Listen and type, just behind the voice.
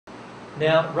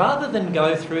Now, rather than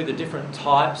go through the different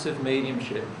types of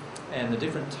mediumship and the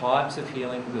different types of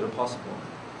healing that are possible,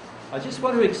 I just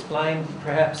want to explain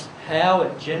perhaps how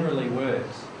it generally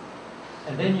works,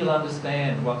 and then you'll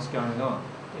understand what's going on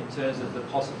in terms of the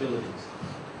possibilities.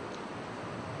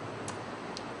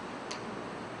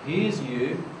 Here's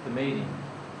you, the medium.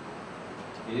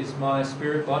 Here's my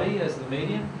spirit body as the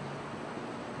medium.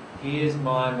 Here's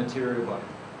my material body.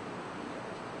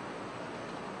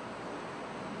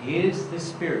 Here's this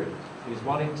spirit who's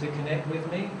wanting to connect with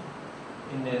me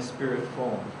in their spirit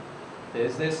form.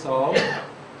 There's their soul,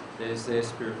 there's their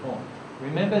spirit form.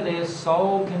 Remember, their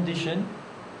soul condition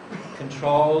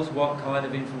controls what kind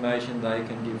of information they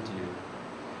can give to you.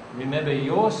 Remember,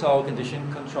 your soul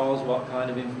condition controls what kind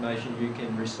of information you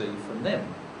can receive from them.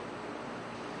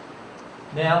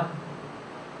 Now,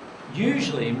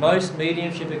 usually most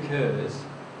mediumship occurs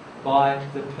by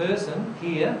the person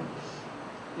here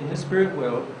in the spirit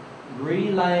world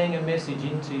relaying a message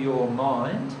into your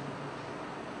mind,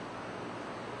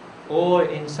 or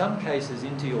in some cases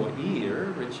into your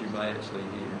ear, which you may actually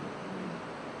hear,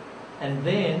 and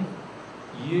then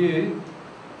you,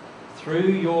 through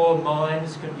your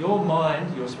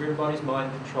spirit body's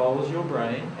mind controls your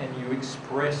brain, and you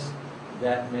express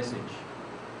that message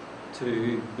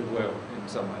to the world in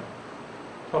some way,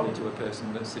 probably to a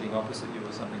person that's sitting opposite you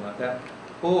or something like that.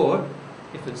 Or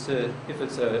if it's a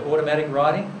automatic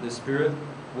writing, the spirit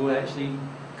will actually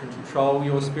control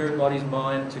your spirit body's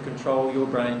mind to control your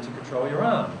brain to control your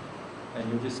arm, and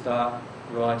you'll just start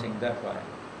writing that way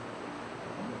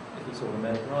if it's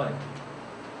automatic writing.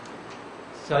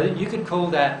 So you could call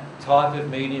that type of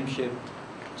mediumship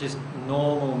just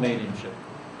normal mediumship.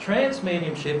 Trance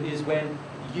mediumship is when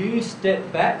you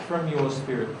step back from your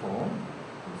spirit form,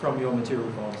 from your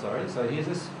material form, sorry. So here's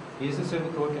a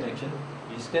silver cord connection.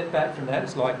 You step back from that.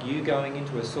 It's like you going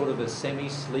into a sort of a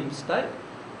semi-sleep state,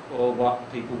 or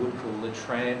what people would call a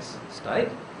trance state.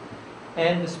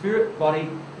 And the spirit body,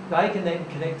 they can then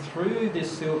connect through this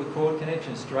silver cord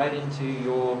connection straight into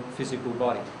your physical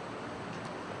body.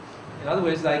 In other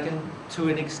words, they can, to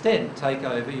an extent, take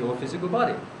over your physical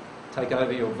body, take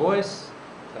over your voice,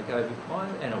 take over your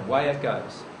mind, and away it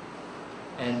goes.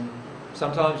 And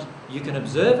sometimes you can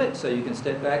observe it, so you can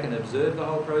step back and observe the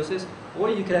whole process, or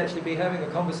you could actually be having a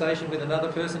conversation with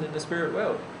another person in the spirit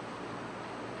world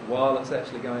while it's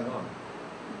actually going on.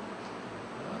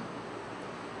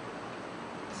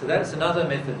 So that's another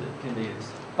method that can be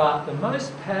used. But the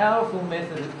most powerful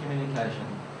method of communication,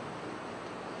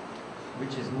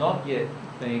 which is not yet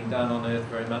being done on earth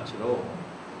very much at all,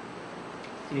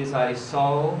 is a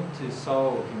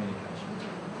soul-to-soul communication.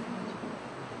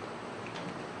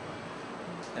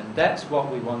 And that's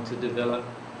what we want to develop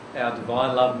our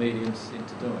divine love mediums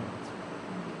into doing.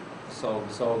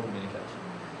 Soul-to-soul communication.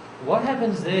 What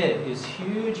happens there is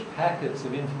huge packets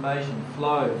of information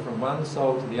flow from one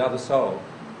soul to the other soul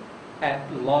at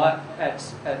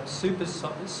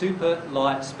super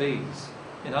light speeds.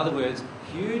 In other words,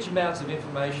 huge amounts of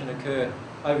information occur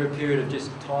over a period of just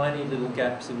tiny little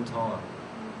gaps in time.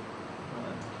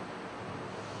 Right?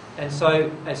 And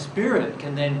so a spirit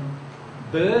can then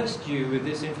burst you with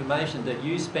this information that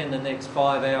you spend the next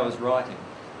 5 hours writing.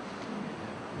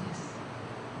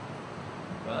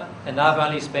 Right? And they've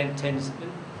only spent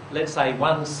let's say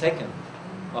 1 second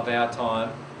of our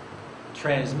time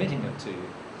transmitting it to you.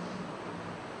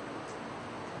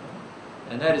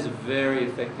 And that is a very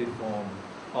effective form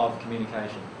of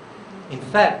communication. In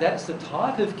fact, that's the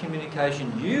type of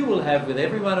communication you will have with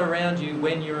everyone around you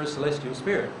when you're a celestial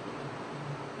spirit.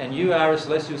 And you are a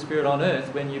celestial spirit on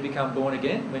earth when you become born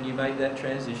again, when you make that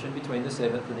transition between the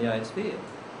 7th and the 8th sphere.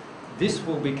 This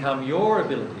will become your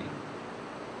ability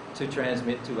to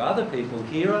transmit to other people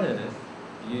here on earth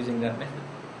using that method.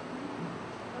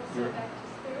 Also back to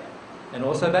spirit? And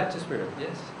also back to spirit,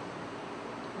 yes.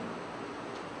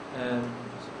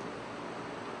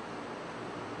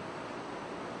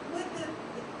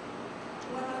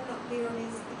 What I'm not clear on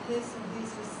is the person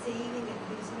who's receiving it,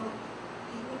 who's not,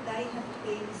 would they have to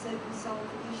be in a certain soul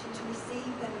condition to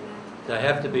receive that amount? They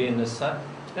have to be in the same.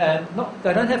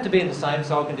 They don't have to be in the same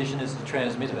soul condition as the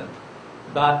transmitter,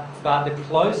 but the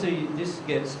closer this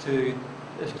gets to,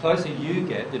 the closer you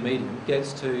get, the medium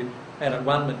gets to an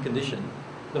at-one-ment condition,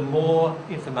 the more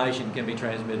information can be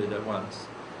transmitted at once.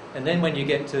 And then when you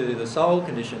get to the soul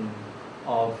condition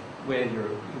of where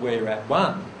you're at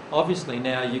one, obviously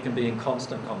now you can be in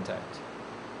constant contact.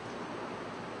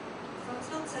 So it's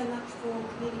not so much for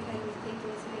communicating with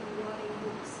people as maybe writing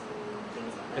books and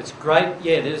things like that? It's great,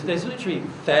 yeah, there's literally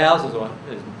thousands or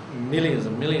there's millions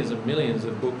and millions and millions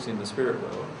of books in the spirit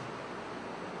world.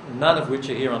 none of which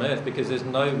are here on Earth because there's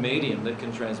no medium that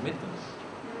can transmit them.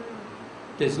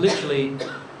 There's literally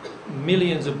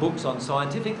millions of books on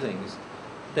scientific things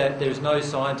that there's no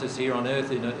scientist here on Earth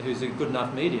who's a good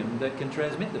enough medium that can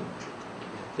transmit them.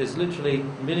 There's literally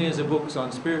millions of books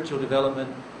on spiritual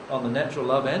development, on the natural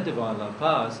love and divine love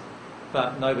paths,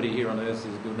 but nobody here on Earth is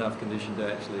in a good enough condition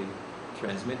to actually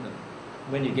transmit them.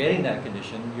 When you get in that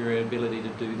condition, your ability to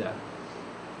do that.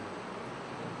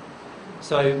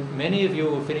 So many of you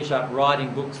will finish up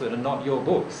writing books that are not your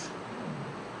books.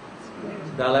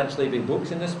 They'll actually be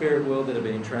books in the spirit world that are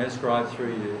being transcribed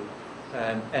through you,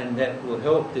 and that will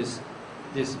help this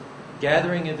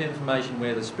gathering of information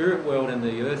where the spirit world and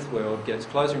the earth world gets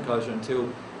closer and closer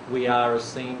until we are a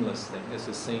seamless thing. It's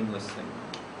a seamless thing.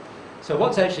 So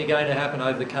what's actually going to happen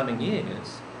over the coming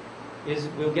years is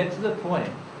we'll get to the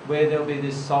point where there'll be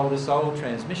this soul-to-soul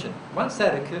transmission. Once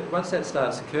that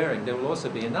starts occurring, there will also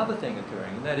be another thing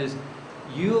occurring, and that is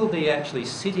you'll be actually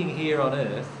sitting here on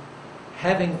Earth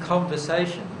having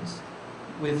conversations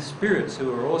with spirits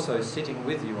who are also sitting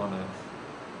with you on Earth.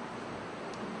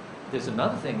 There's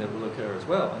another thing that will occur as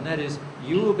well, and that is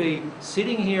you will be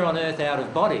sitting here on Earth out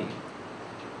of body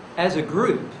as a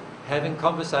group having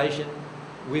conversation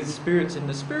with spirits in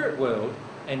the spirit world,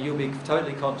 and you'll be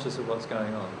totally conscious of what's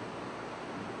going on.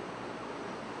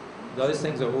 Those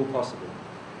things are all possible,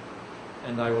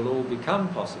 and they will all become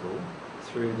possible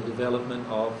through the development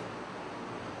of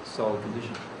soul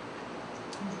condition.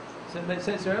 Does that make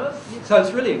sense, everyone? So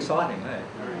it's really exciting, eh?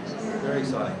 Very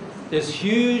exciting. There's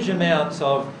huge amounts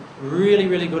of really,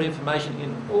 really good information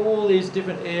in all these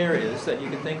different areas that you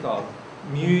can think of.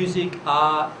 Music,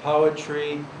 art,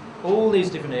 poetry, all these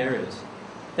different areas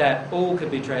that all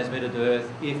could be transmitted to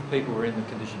Earth if people were in the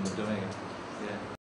condition of doing it.